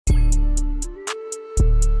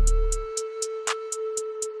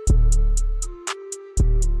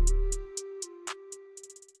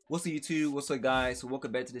What's up YouTube? What's up guys? So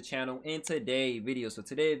welcome back to the channel in today's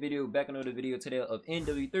video. Back another video today of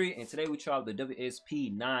MW3, and today we tried the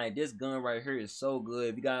WSP-9. This gun right here is so good.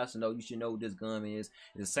 If you guys know, you should know what this gun is.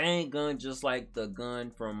 It's the same gun just like the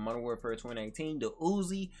gun from Modern Warfare 2019, the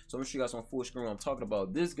Uzi. So I'm gonna show you guys on full screen what I'm talking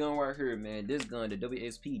about. This gun right here, man. This gun, the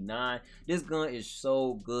WSP-9. This gun is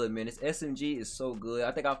so good, man. This SMG is so good.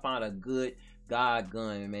 I think I found a good God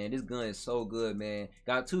gun, man. This gun is so good, man.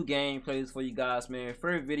 Got two gameplays for you guys, man.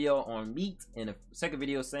 First video on meat, and the second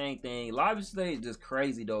video same thing. Live today is just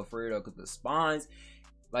crazy though, for real, because the spawns,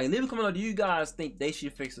 like, leave a comment on, do you guys think they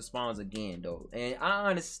should fix the spawns again though? And I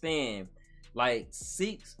understand, like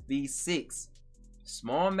 6v6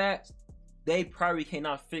 small maps, they probably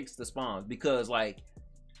cannot fix the spawns because, like,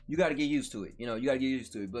 you got to get used to it. You know, you got to get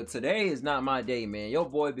used to it. But today is not my day, man. Your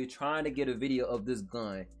boy be trying to get a video of this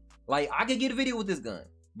gun. Like, I could get a video with this gun,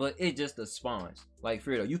 but it's just the spawns. Like,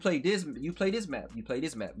 for real, you play this map, you play this map, you play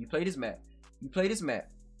this map, you play this map,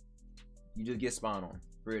 you just get spawned on.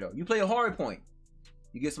 For real, you play a hard point,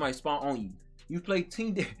 you get somebody spawn on you. You play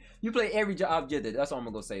you play every objective. That's all I'm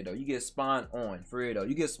gonna say though. You get spawned on. For real though,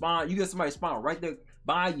 you get somebody spawn right there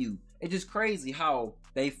by you. It's just crazy how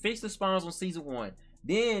they fix the spawns on season 1.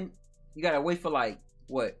 Then you gotta wait for like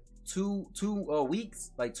what? two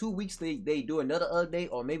weeks, like 2 weeks they do another update,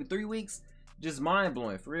 or maybe 3 weeks. Just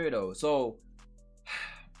mind-blowing, for real though. So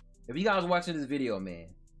if you guys are watching this video, man,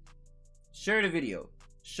 share the video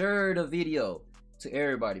to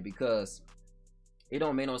everybody, because it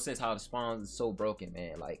don't make no sense how the spawns is so broken,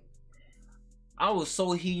 man. Like, I was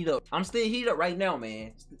so heated up. I'm still heated up right now,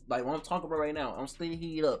 man. Like, what I'm talking about right now, I'm still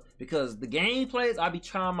heated up because the gameplays, I be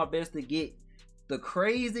trying my best to get the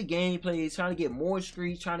crazy gameplay, trying to get more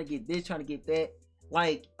streets, trying to get this, trying to get that.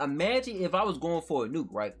 Like, imagine if I was going for a nuke,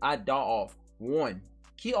 right? I die off one,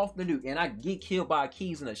 kill off the nuke, and I get killed by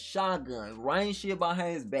Keys in a shotgun, running shit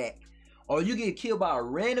behind his back, or you get killed by a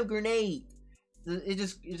random grenade.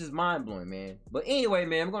 It's just mind blowing, man. But anyway,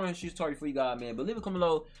 man, I'm gonna shoot target for you guys, man. But leave a comment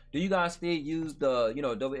below. Do you guys still use the, you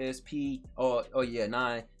know, WSP or yeah,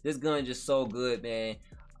 9? This gun is just so good, man.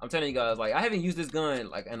 I'm telling you guys, like, I haven't used this gun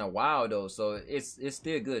like in a while though, so it's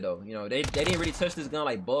still good though. You know, they didn't really touch this gun,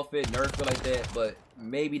 like buff it, nerf it like that, but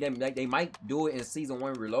maybe they might do it in season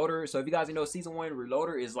 1 reloader. So if you guys know, season 1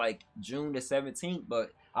 reloader is like June the 17th,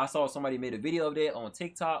 but I saw somebody made a video of that on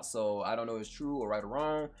TikTok, so I don't know if it's true or right or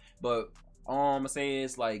wrong. But all I'm gonna say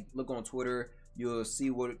is, like, look on Twitter, you'll see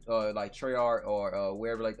what like Treyarch or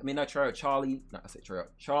wherever, like, I mean, not Treyarch, Charlie, not I said Treyarch,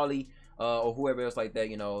 Charlie, or whoever else like that,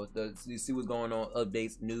 you know, you see what's going on,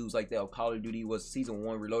 updates, news like that of Call of Duty. Was season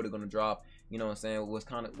 1 reloaded gonna drop? You know what I'm saying? What's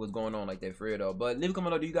going on like that, for real though. But leave a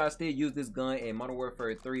comment below, do you guys still use this gun in Modern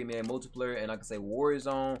Warfare 3, man, multiplayer, and I can say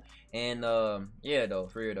Warzone, and yeah though,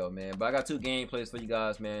 for real though, man. But I got 2 gameplays for you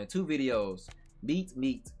guys, man, 2 videos, meat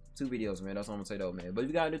 2 videos, man. That's what I'm gonna say though, man. But if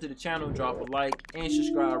you guys are new to the channel, drop a like and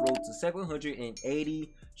subscribe. Road to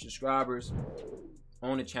 780 subscribers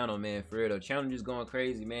on the channel, man. For real though, channel just going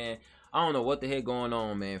crazy, man. I don't know what the heck going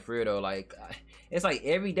on, man. For real though, like, it's like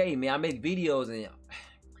every day, man, I make videos and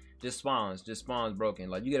just spawns broken.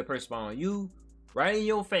 Like, you get a person spawn on you right in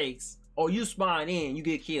your face, or you spawn in, you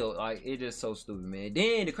get killed. Like, it's just so stupid, man.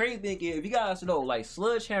 Then the crazy thing is, if you guys know, like,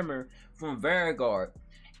 Sledgehammer from Vanguard,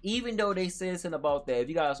 even though they said something about that, if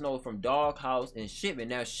you guys know, from Doghouse and Shipment.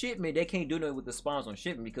 Now Shipment, they can't do nothing with the spawns on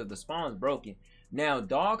Shipment because the spawn's broken. Now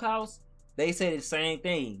Doghouse, they say the same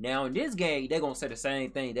thing. Now in this game, they're gonna say the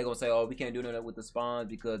same thing. They're gonna say, oh, we can't do nothing with the spawns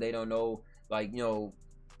because they don't know, like, you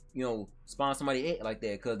know, spawn somebody like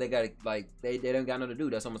that, because they got, like, they don't got nothing to do.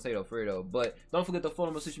 That's what I'm gonna say though, for real though. But don't forget to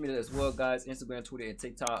follow my social media as well, guys. Instagram, Twitter, and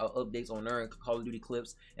TikTok. Updates on there, Call of Duty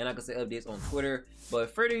clips, and like I said, updates on Twitter.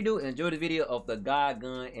 But further ado, enjoy the video of the God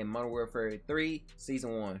gun in Modern Warfare 3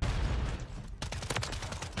 season 1.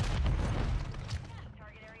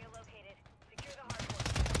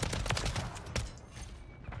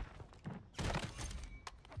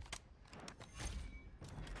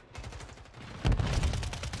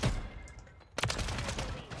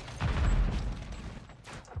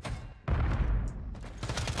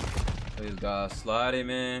 These guys sliding,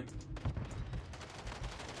 man.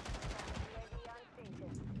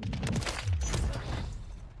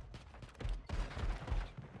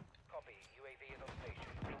 Copy. UAV is on station.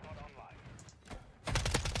 Not online.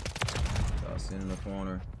 Guys sitting in the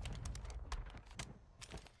corner.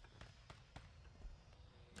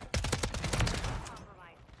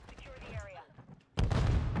 Compromise. Secure the area.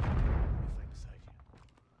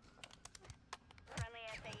 Friendly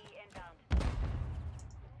SAE inbound.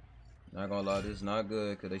 Not gonna lie, this is not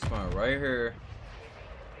good because they spawn right here.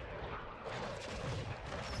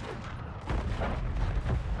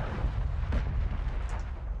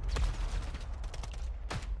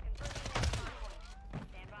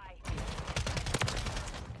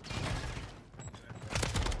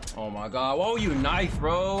 Oh my god, why you knife,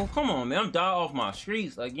 bro? Come on, man, I'm dying off my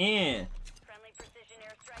streets again. Friendly precision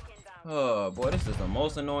airstrike inbound. Oh boy, this is the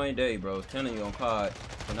most annoying day, bro. Telling you on COD.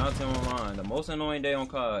 And I'll tell you online, the most annoying day on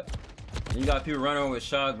COD. And you got people running with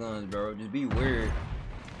shotguns, bro. Just be weird.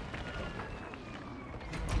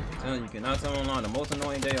 I'm telling you, cannot tell online, the most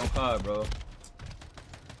annoying day on COD, bro.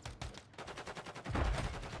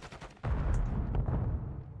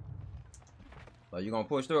 Like, you gonna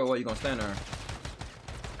push through or what? You gonna stand there?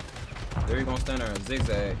 There you gonna stand there and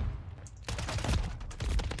zigzag.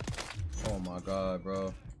 Oh my god,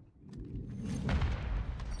 bro.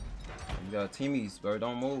 You got teamies, bro.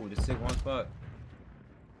 Don't move. Just sit one spot.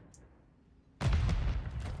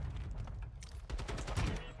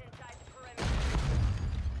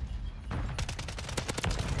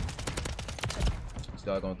 This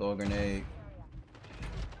guy gonna throw a grenade.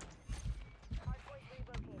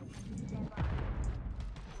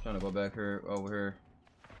 Trying to go back here, over here.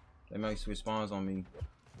 They might switch spawns on me.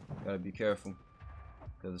 Gotta be careful.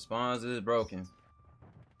 Cause the spawns is broken.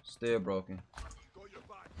 Still broken.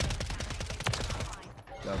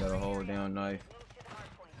 Y'all got a whole damn knife.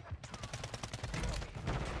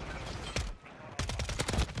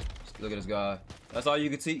 Look at this guy. That's all you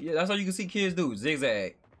can see. Yeah, that's all you can see kids do.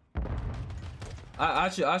 Zigzag. I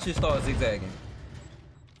should start zigzagging.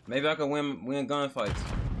 Maybe I can win gunfights.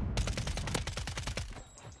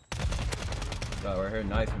 Got right here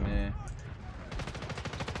knifing, man.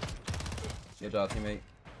 Good job, teammate.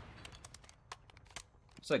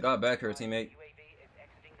 Looks like got back here, teammate.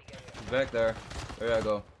 He's back there. There I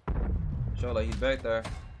go. Show like he's back there.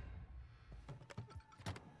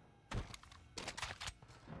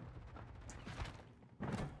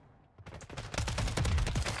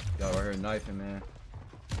 Got right here knifing, man.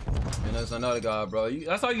 And there's another guy, bro.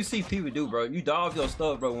 That's all you see people do, bro. You die off your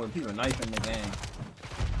stuff, bro, when people knifing the game.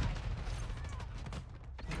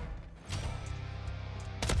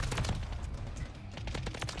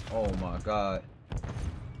 Oh my god.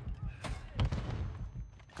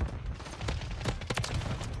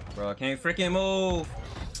 Bro, I can't freaking move.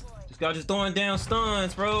 This guy just throwing down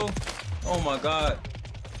stuns, bro. Oh my god.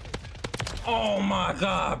 Oh my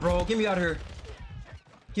god, bro. Get me out of here.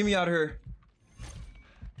 Get me out of here.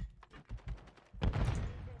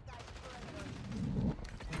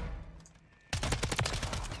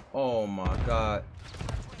 Oh my god.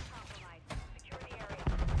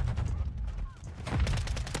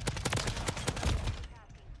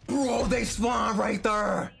 Bro, they spawn right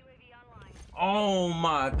there. Oh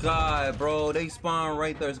my god, bro. They spawn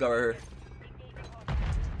right there. Let's go right here.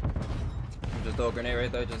 Just throw a grenade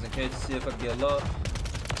right there just in case. See if I can get luck.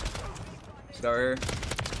 Let's go right here.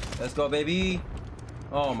 Let's go, baby.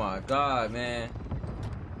 Oh my god, man.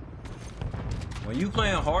 When you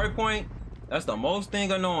playing hardpoint, that's the most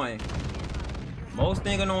thing annoying. Most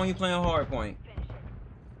thing annoying you playing hardpoint.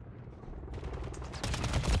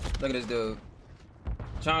 Look at this dude.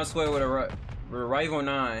 Trying to sway with a rifle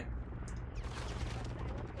 9.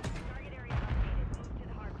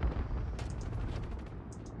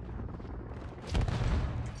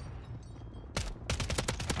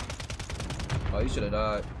 Oh, you should have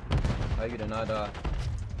died. How you did not die?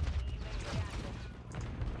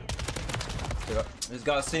 This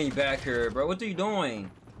guy's sitting back here, bro. What are you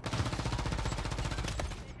doing?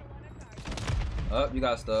 Oh, you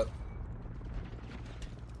got stuck.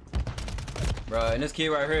 Bro, and this kid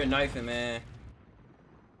right here knifing, man.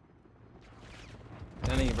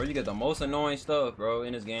 Telling you, bro, you get the most annoying stuff, bro,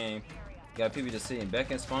 in this game. You got people just sitting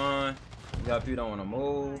back and spawn. You got people don't want to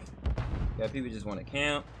move. You got people just want to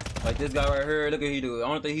camp. Like this guy right here, look what he do. The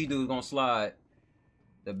only thing he do is gonna slide.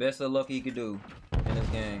 The best of luck he could do in this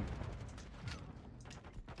game.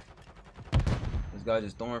 This guy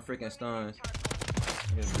just throwing freaking stuns. Look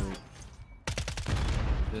at this dude.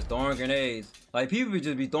 Just throwing grenades. Like people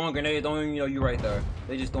just be throwing grenades, don't even know you right there.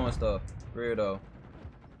 They just throwing stuff. Weirdo.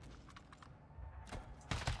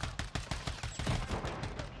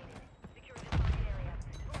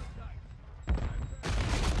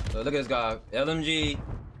 So look at this guy. LMG.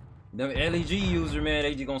 Them LEG user, man,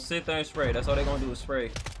 they just gonna sit there and spray. That's all they gonna do is spray.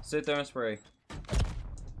 Sit there and spray.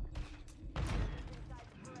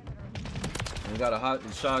 And you got a hot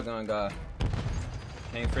shotgun guy.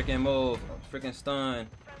 Can't freaking move. Freaking stun.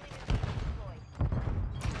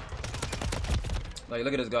 Like,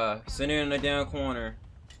 look at this guy. Sitting in the damn corner.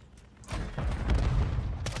 I'm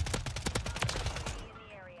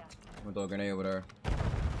gonna throw a grenade over there.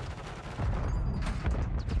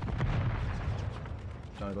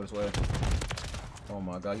 Trying to go this way. Oh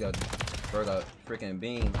my god, you got bro got freaking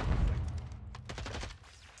beam.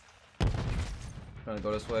 Trying to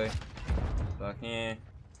go this way. If I can.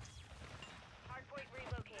 Hardpoint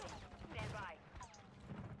relocated.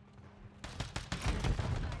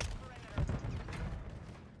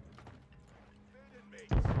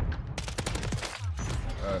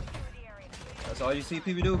 That's all you see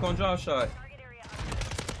people do on drop shot.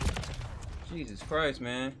 Jesus Christ,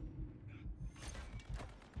 man.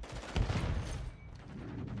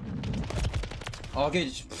 Oh,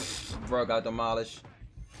 get bro, got demolished.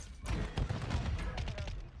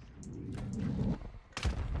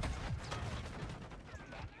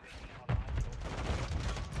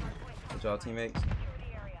 Good job, teammates.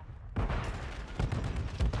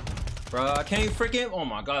 Bro, I can't freaking. Oh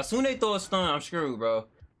my god, soon they throw a stun, I'm screwed, bro.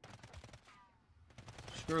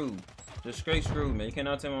 Screwed. Just straight screwed, man. You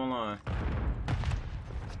cannot tell me online.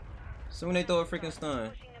 Soon they throw a freaking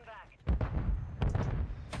stun.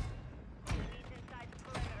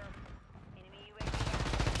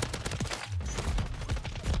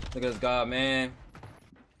 Look at this guy, man.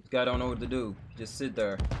 This guy don't know what to do. Just sit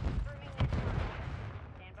there.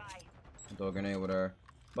 Throw a grenade with her.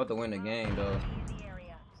 About to win the game, though.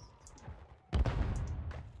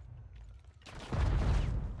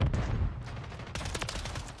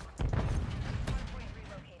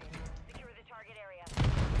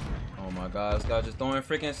 Oh my god, this guy just throwing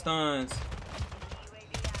freaking stuns.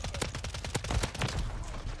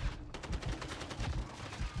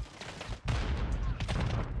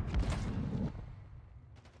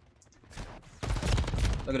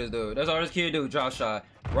 Look at this dude. That's all this kid do. Drop shot.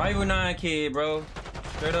 Rival 9 kid, bro.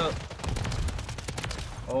 Straight up.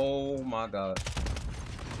 Oh my god.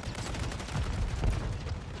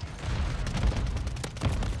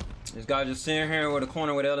 This guy just sitting here with a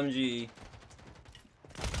corner with LMG.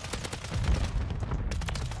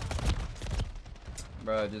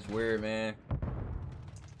 Bro, just weird, man.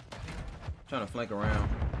 Trying to flank around.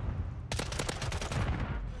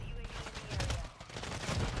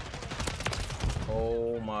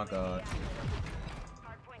 Oh my god.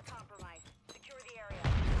 Hardpoint compromised. Secure the area.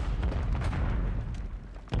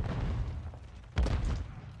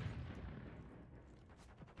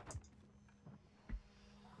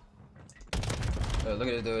 Look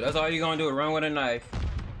at this dude. That's all you gonna do, run with a knife.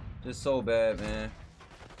 Just so bad, man.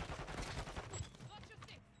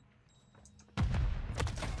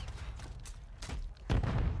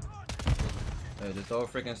 Hey, just throw a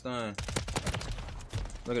freaking stun.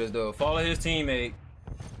 Look at this dude. Follow his teammate.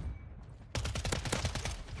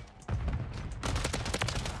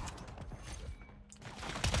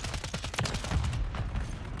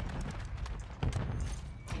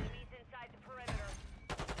 Enemies inside the perimeter.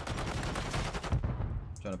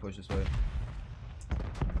 Trying to push this way.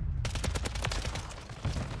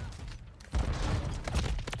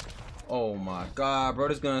 Oh my god, bro,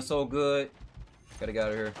 this gun is so good. Gotta get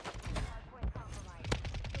out of here. Hardpoint compromised.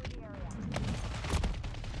 Secure the area.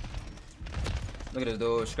 Look at this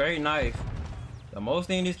dude. Straight knife. The most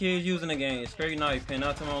thing these kids use in the game. Straight knife.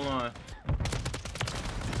 Cannot tell me online.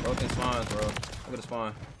 Broken spawns, bro. Look at the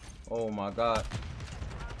spawn. Oh my god.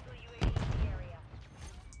 Hostile UAV in the area.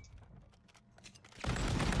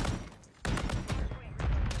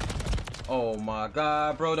 Oh my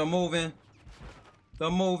god, bro. They're moving.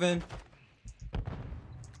 They're moving.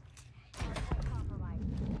 Hardpoint compromised.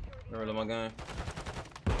 Secure the Reload my gun.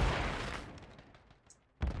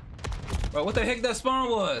 Bro, what the heck that spawn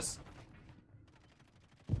was?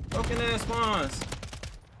 Broken ass spawns.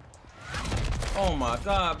 Oh my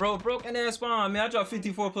god, bro. Broken ass spawn. Man, I dropped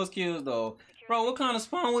 54 plus kills though. Bro, what kind of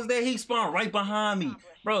spawn was that? He spawned right behind me.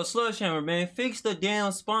 Bro, Sledgehammer, man. Fix the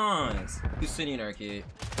damn spawns. You sitting there, kid.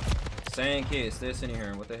 Same kid. Still sitting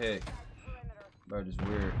here. What the heck? perimeter. Bro, just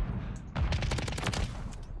weird.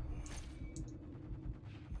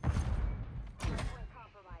 Hardpoint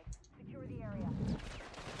compromised. Secure the area.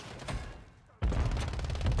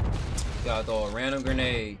 Gotta throw a random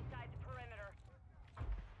grenade. Inside the perimeter.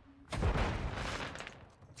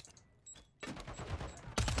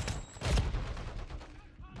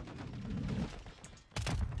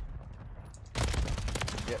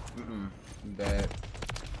 Yep. You bad.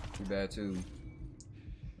 You bad too.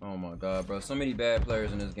 Oh my god, bro. So many bad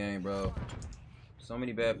players in this game, bro. So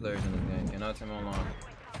many bad players in this game. Cannot tell me online.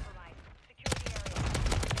 Hardpoint compromised. Secure the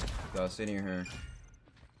area. Y'all sitting here.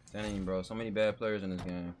 Dang, bro. So many bad players in this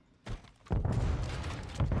game. Confirming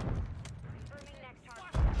next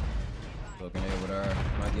target. Looking over there.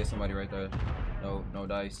 Might get somebody right there. No, no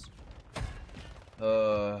dice.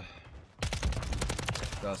 Got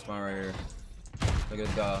a spawn right here. Look at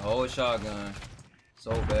this guy. Whole shotgun.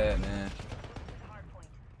 So bad, man. Hardpoint.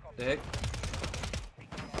 What the heck?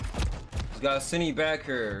 This guy's sitting back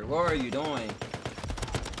here. What are you doing?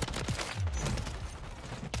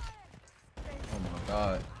 Oh my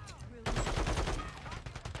god.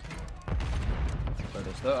 Bro,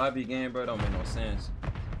 the stuff I be getting, bro, don't make no sense.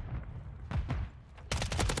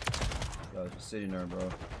 Y'all just sitting there, bro.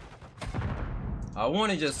 I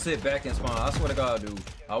want to just sit back and spawn. I swear to God, dude.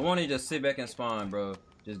 I want to just sit back and spawn, bro.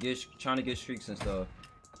 Just trying to get streaks and stuff.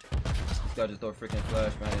 This guy just throw freaking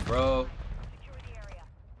flashbang, bro.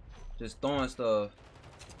 Just throwing stuff.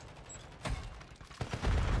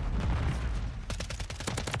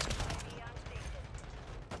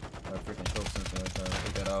 That freaking choke sensor right there.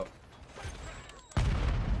 Take that out.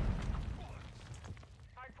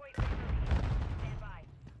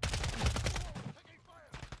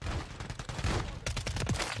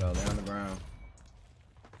 Y'all lay on the ground.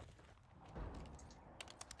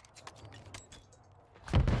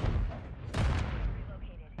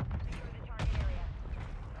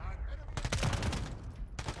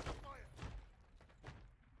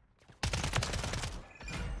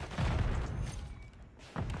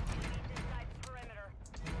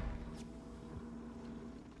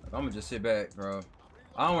 I'm gonna just sit back, bro.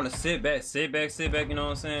 I don't want to sit back, you know what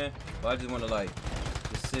I'm saying? But I just want to like,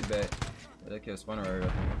 just sit back. Yeah, that killed spawner right here, I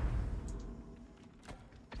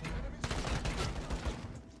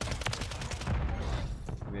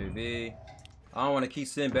think. Baby. I don't want to keep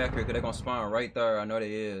sitting back here because they're gonna spawn right there. I know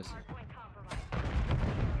they is.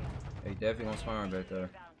 They definitely gonna spawn back there.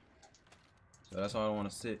 So that's why I don't want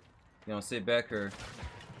to sit. You know, sit back here.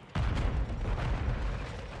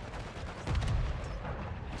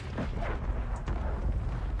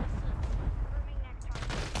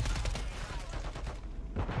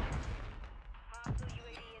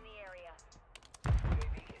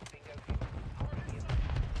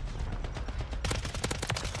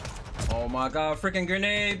 Oh my God, freaking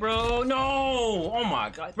grenade, bro. No! Oh my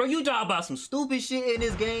God. Bro, you talk about some stupid shit in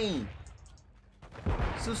this game.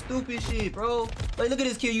 Some stupid shit, bro. Like, look at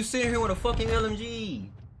this kid. You sitting here with a fucking LMG.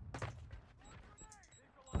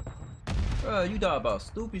 Bro, you talk about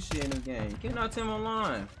stupid shit in this game. You cannot tell me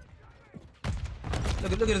online.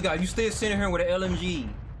 Look at this guy. You still sitting here with an LMG.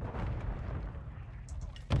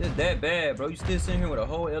 It's that bad, bro. You still sitting here with a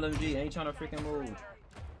whole LMG. Ain't trying to freaking move.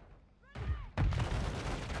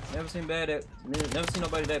 Never seen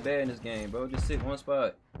nobody that bad in this game, bro. Just sit one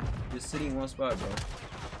spot. Just sitting one spot, bro.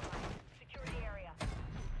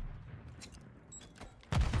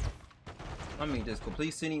 I mean, just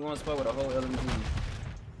complete sitting one spot with a whole LMG.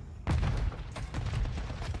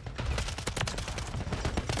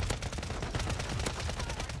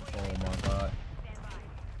 Oh my God.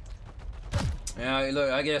 Yeah,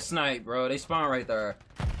 look, I get sniped, bro. They spawn right there.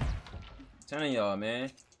 I'm telling y'all,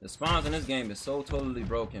 man. The spawns in this game is so totally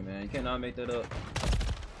broken, man. You cannot make that up.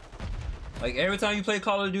 Like, every time you play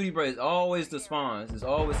Call of Duty, bro, it's always the spawns. It's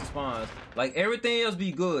always the spawns. Like, everything else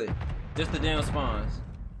be good. Just the damn spawns.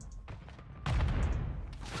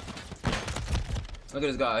 Look at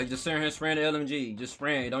this guy. He just sitting here spraying the LMG. Just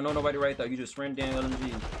spraying. You don't know nobody right there. You just spraying damn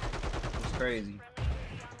LMG. It's crazy.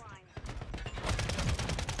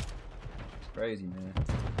 It's crazy, man.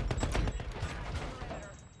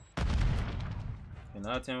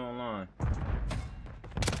 Not team online.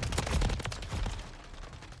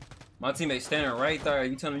 My teammate standing right there.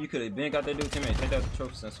 You tell him you could have been got that dude. Teammate, take out the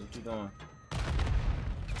trophy sensor. What you doing? I'm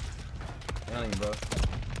telling you, bro.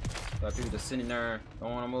 Got people just sitting there. Don't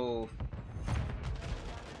want to move.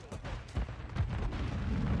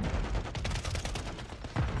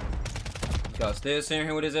 This guy still sitting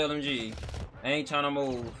here with his LMG. Ain't trying to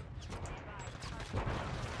move.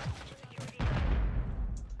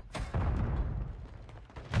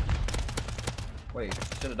 Wait,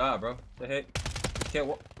 should have died, bro. The heck?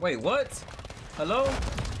 Can't wait, what? Hello?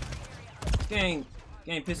 Game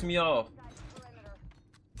pissing me off.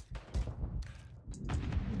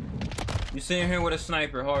 You sitting here with a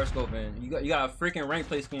sniper, hard scoping. You got a freaking rank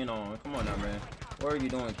play skin on. Come on now, man. What are you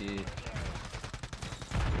doing, kid?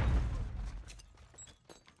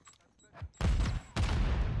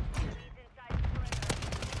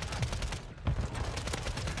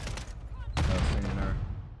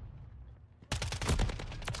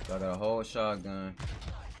 I got a whole shotgun.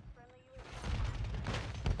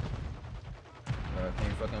 I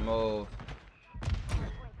can't fucking move.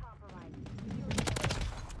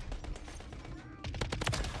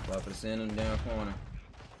 About to send in the damn corner.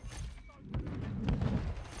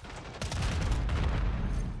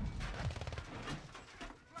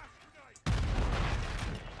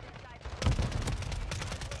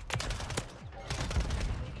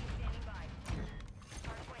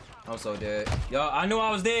 I'm so dead. Y'all, I knew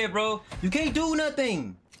I was dead, bro. You can't do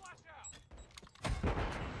nothing.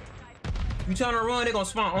 You trying to run, they gonna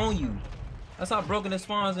spawn on you. That's how broken the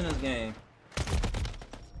spawns in this game.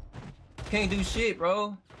 Can't do shit,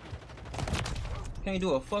 bro. Can't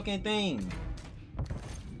do a fucking thing.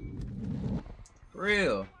 For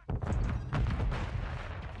real.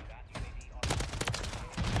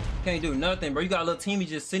 Can't do nothing, bro. You got a little teammate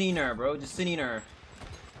just sitting there, bro. Just sitting there.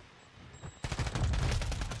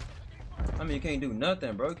 I mean, you can't do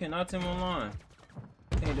nothing, bro. You cannot team online.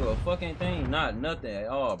 Can't do a fucking thing. Not nothing at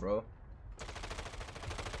all, bro.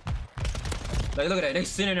 Like, look at that. They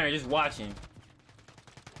sitting there just watching.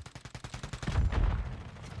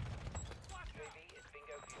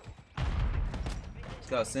 This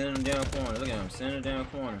guy sending him down corner. Look at him. Sending him down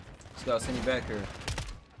corner. This guy sending back here.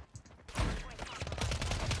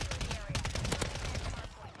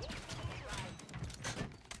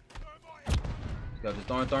 This guy just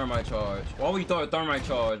throwing thermite charge. Why would you throw a thermite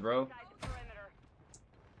charge, bro?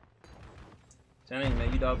 Tell you,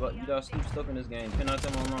 man, you dog stuck in this game. You cannot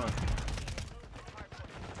tell him online.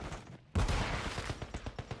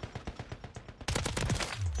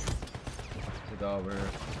 It's a dog over here.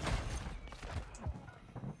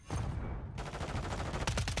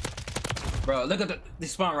 Bro, look at the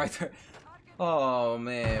spawn right there. Oh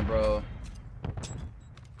man, bro.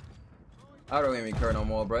 I don't even care no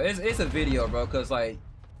more, bro. It's a video, bro, cause like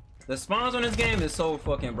the spawns on this game is so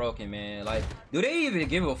fucking broken, man. Like, do they even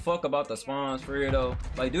give a fuck about the spawns for real though?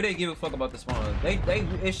 Like, do they give a fuck about the spawns?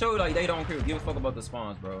 It showed like they don't give a fuck about the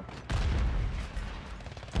spawns, bro.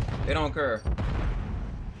 They don't care.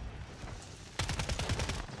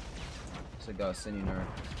 It's a guy sitting there.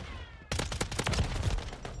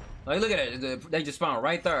 Like, look at it. They just spawn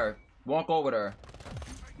right there. Walk over there.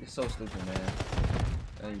 It's so stupid, man.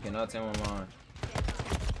 And you cannot tell them online.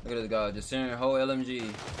 Look at this guy just sitting there, whole LMG.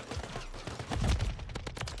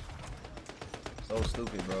 So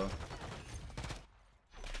stupid, bro.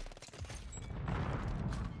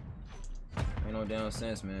 Ain't no damn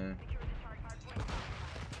sense, man.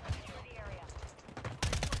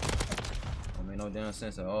 Don't make no damn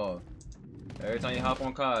sense at all. Every time you hop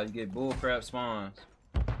on COD, you get bullcrap spawns.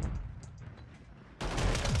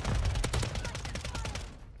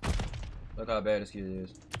 Look how bad this kid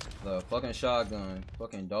is. The fucking shotgun.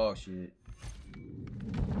 Fucking dog shit.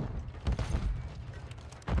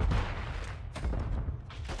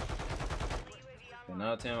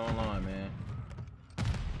 Cannot tell online, man.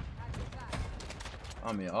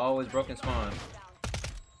 I mean, always broken spawn.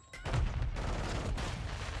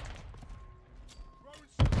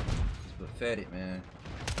 It's pathetic, man.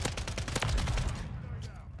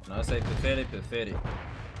 When I say pathetic, pathetic.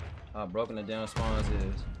 How broken the damn spawns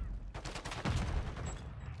is.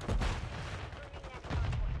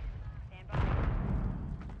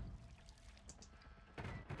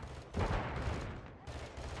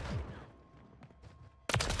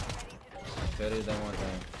 That is that one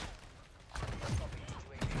thing.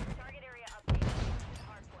 Target area update.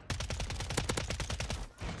 Hardpoint.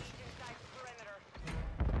 Inside perimeter.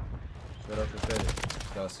 Shut up,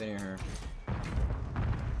 pathetic. Y'all sitting here.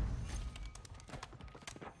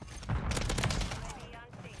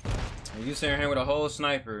 And you sitting here with a whole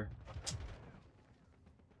sniper.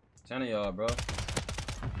 10 of y'all, bro.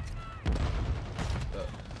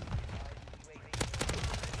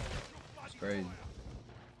 It's crazy.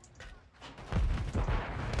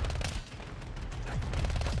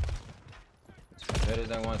 That is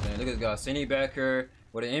that one thing. Look at this guy, Cindy back here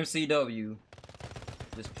with an MCW.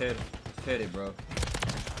 Just petty, bro.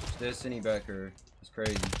 Still Cindy back here. It's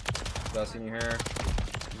crazy. You got Cindy here.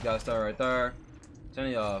 You got start right there. I'm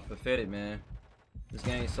telling y'all, pathetic, man. This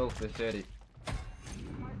game is so pathetic.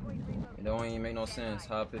 It don't even make no sense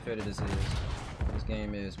how pathetic this is. This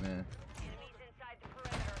game is, man.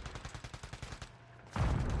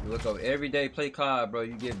 You look up every day, play COD, bro.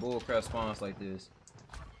 You get bullcrap spawns like this.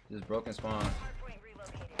 Just broken spawns.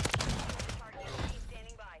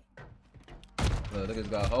 Look at this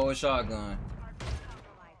guy, whole shotgun.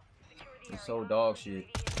 It's so dog shit.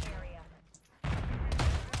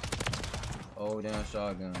 Oh damn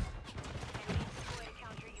shotgun.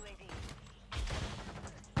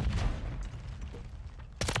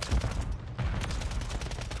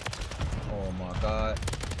 Oh my god.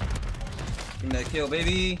 Give me that kill,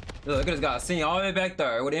 baby. Look at this guy sitting all the way back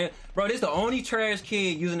there. Bro, this is the only trash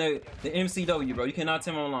kid using the MCW, bro. You cannot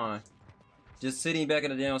tell him online. Just sitting back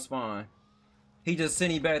in the damn spawn. He just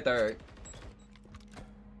sitting back there.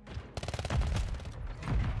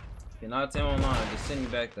 Cannot tell him online. Just sitting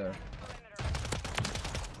back there.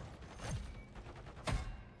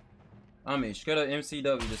 I mean, straight up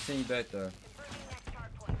MCW, just sitting back there.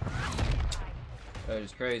 That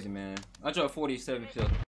is crazy, man. I dropped 47 kills.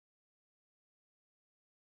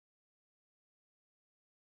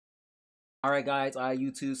 Alright guys, alright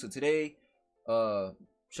YouTube, so today show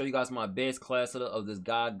you guys my best class of this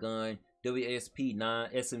God gun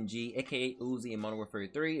WSP-9 SMG, aka Uzi, in Modern Warfare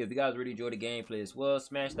 3. If you guys really enjoyed the gameplay as well,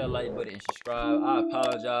 smash that like button and subscribe. I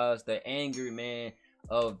apologize, the angry man,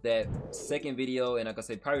 of that second video, and like I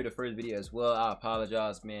said, probably the first video as well. I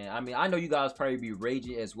apologize, man. I mean, I know you guys probably be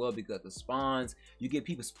raging as well because the spawns, you get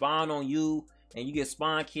people spawn on you and you get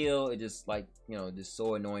spawn kill. It just like, you know, just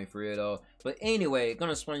so annoying for real though. But anyway,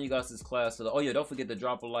 gonna explain you guys this class. So, oh yeah, don't forget to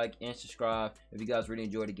drop a like and subscribe if you guys really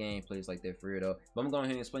enjoy the gameplays like that for real though. But I'm going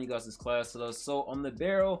ahead and explain you guys this class. So on the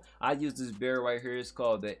barrel, I use this barrel right here. It's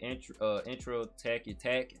called the intro tac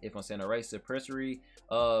attack, if I'm saying the right, suppressory.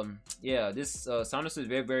 Yeah, this silencer is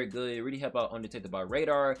very good. It really help out undetected by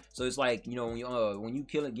radar. So it's like, you know, when you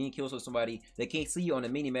getting kills with somebody, they can't see you on the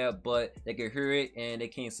mini map, but they can hear it and they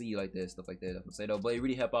can't see you like that, stuff like that. I'm gonna say though, but it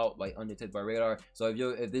really help out like undetected by radar. So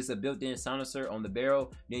if there's a built-in silencer on the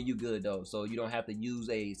barrel, then you good though. So you don't have to use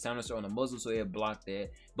a silencer on the muzzle, so it'll block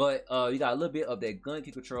that. But you got a little bit of that gun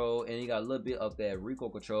kick control and you got a little bit of that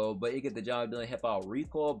recoil control, but it get the job done, help out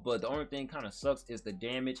recoil. But the only thing kind of sucks is the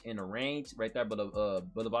damage and the range right there, but the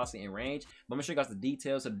velocity and range. But I'm gonna show you guys the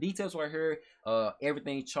details. So the details right here,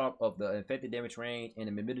 everything chop of the infected damage range and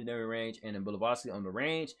the immediate damage range and the velocity on the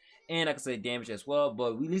range, and like I said, damage as well.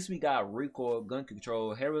 But at least we got recoil, gun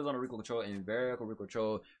control, horizontal recoil control, and vertical recoil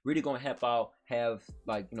control. Really gonna help out have,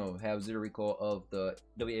 like, you know, have zero recoil of the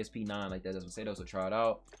WSP-9 like that. That's what say though. So try it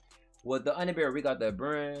out. With the underbarrel, we got the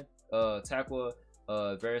burn, tackle,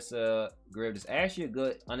 Versa grip. Is actually a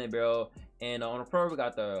good underbarrel. And on the pro, we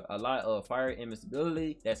got a lot of fire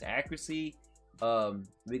invincibility. That's accuracy.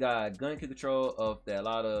 We got gun control of that, a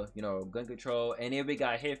lot of, you know, gun control, and then we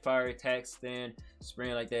got hip fire, attack, stand,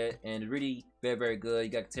 spraying like that, and really very good. You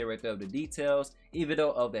got to tell right there of the details, even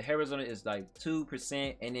though of the horizontal is like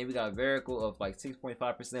 2%, and then we got vertical of like 6.5%,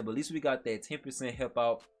 but at least we got that 10% help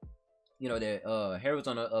out, you know, that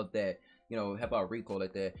horizontal of that, you know, help out recoil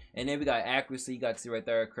like that. And then we got accuracy, you got to see right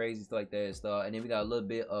there, crazy stuff like that and stuff. And then we got a little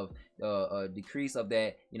bit of decrease of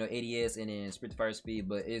that, you know, ADS and then sprint to fire speed,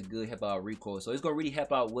 but it's good, help out recoil. So it's gonna really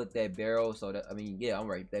help out with that barrel. So that, I mean, yeah, I'm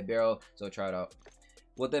right, that barrel. So try it out.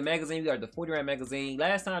 With the magazine, we got the 40 round magazine.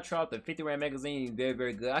 Last time I tried the 50 round magazine,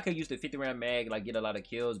 very good. I could use the 50 round mag, like get a lot of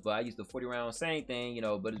kills, but I used the 40 round, same thing, you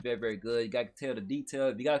know, but it's very good. You got to tell the detail.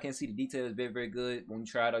 If you guys can see the details, very good. When you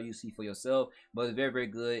try it out, you see for yourself, but it's very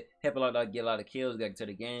good. Help a lot, like get a lot of kills. You got to tell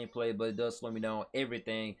the gameplay, but it does slow me down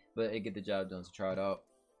everything, but it get the job done. So try it out.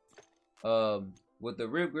 With the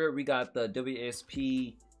rib grip, we got the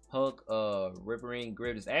WSP Hulk ripping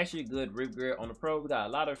grip. Is actually a good rip grip. On the pro, we got a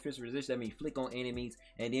lot of fist resistance, that means flick on enemies,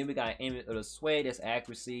 and then we got aim of the sway, that's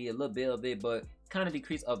accuracy, a little bit of it, but kind of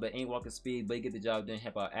decrease of the aim walking speed, but you get the job done,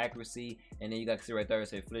 help out accuracy. And then you got to see right there,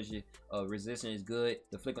 say flick resistance is good,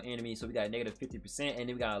 the flick on enemy, so we got negative 50%, and then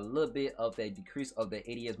we got a little bit of that decrease of the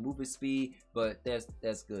ADS movement speed, but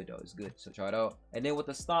that's good though, it's good. So try it out. And then with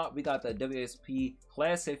the stock, we got the WSP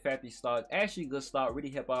classic factory stock, actually good stock, really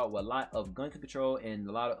help out with a lot of gun control and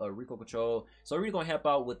a lot of recoil control. So really gonna help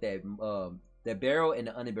out with that that barrel and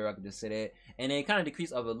the underbarrel, I could just say that. And then kind of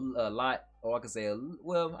decrease of a lot, or I could say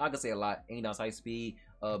a lot, aim down high speed,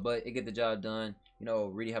 but it get the job done, you know,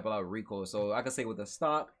 really help a lot of recoil. So I could say with the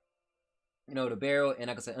stock, you know, the barrel,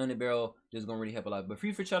 and I could say underbarrel, just gonna really help a lot. But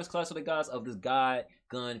free for try this class with the guys of this guide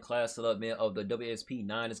gun class setup, man, of the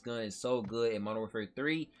WSP-9. This gun is so good in Modern Warfare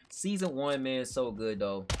 3 Season 1, man. So good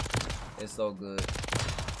though, it's so good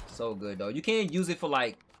though. You can use it for,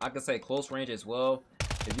 like, I could say close range as well,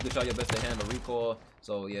 if you could try your best to handle recoil.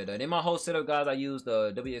 So yeah, then my whole setup, guys, I use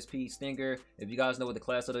the WSP Stinger. If you guys know what the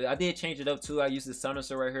class setup is, I did change it up too. I used the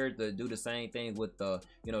silencer right here to do the same thing with the,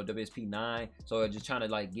 you know, WSP-9. So I'm just trying to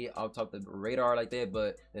like get off top of the radar like that,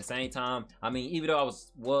 but at the same time, I mean, even though I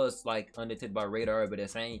was like undetected by radar, but at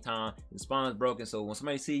the same time the spawn's broken, so when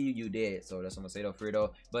somebody see you, you dead. So that's what I'm gonna say though, for it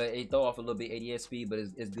though. But it throw off a little bit ADS speed, but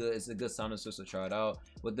it's good. It's a good silencer, so try it out.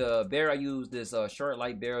 With the barrel, I use this short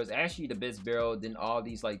light barrel. It's actually the best barrel than all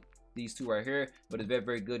these, like these two right here, but it's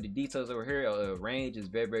very good. The details over here, range is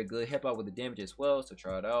very good, help out with the damage as well, so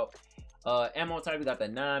try it out. Ammo type, we got the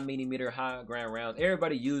 9mm high ground rounds.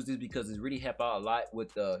 Everybody use this because it's really help out a lot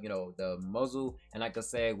with the, you know, the muzzle, and like I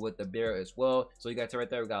said, with the barrel as well. So you got to right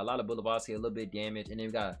there, we got a lot of bullet velocity, a little bit damage, and then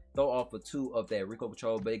we got throw off for 2 of that recoil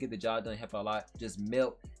control, but it get the job done, help out a lot, just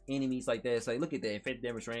melt enemies like that. So look at that, infected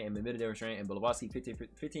damage range and immediate damage range and bullet velocity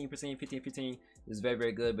 15%, is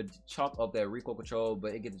very good, but chalk up that recoil control,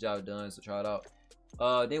 but it get the job done, so try it out.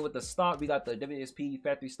 Then with the stock, we got the WSP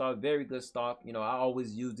factory stock, very good stock. You know, I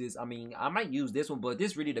always use this. I mean, I might use this one, but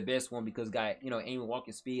this really the best one because got, you know, aim and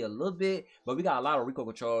walking speed a little bit, but we got a lot of recoil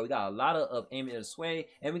control. We got a lot of aiming and sway,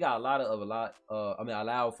 and we got a lot I mean,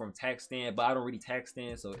 allow from tac stand, but I don't really tac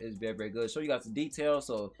stand, so it's very good. So you got some details,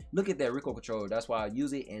 so look at that recoil control. That's why I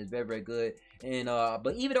use it, and it's very good. And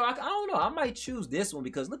but even though I don't know, I might choose this one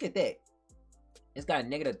because look at that. it's got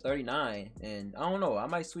 -39, and I don't know. I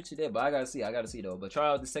might switch it there, but I gotta see though. But try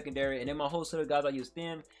out the secondary, and then my whole set of guys I use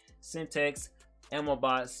Stem, Syntax, Ammo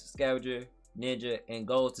Bots, Scavenger, Ninja, and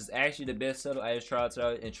Ghost is actually the best setup I just tried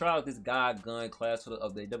out. And try out this God gun class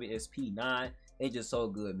of the WSP-9. It's just so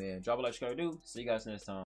good, man. Drop a like, subscribe, do. See you guys next time.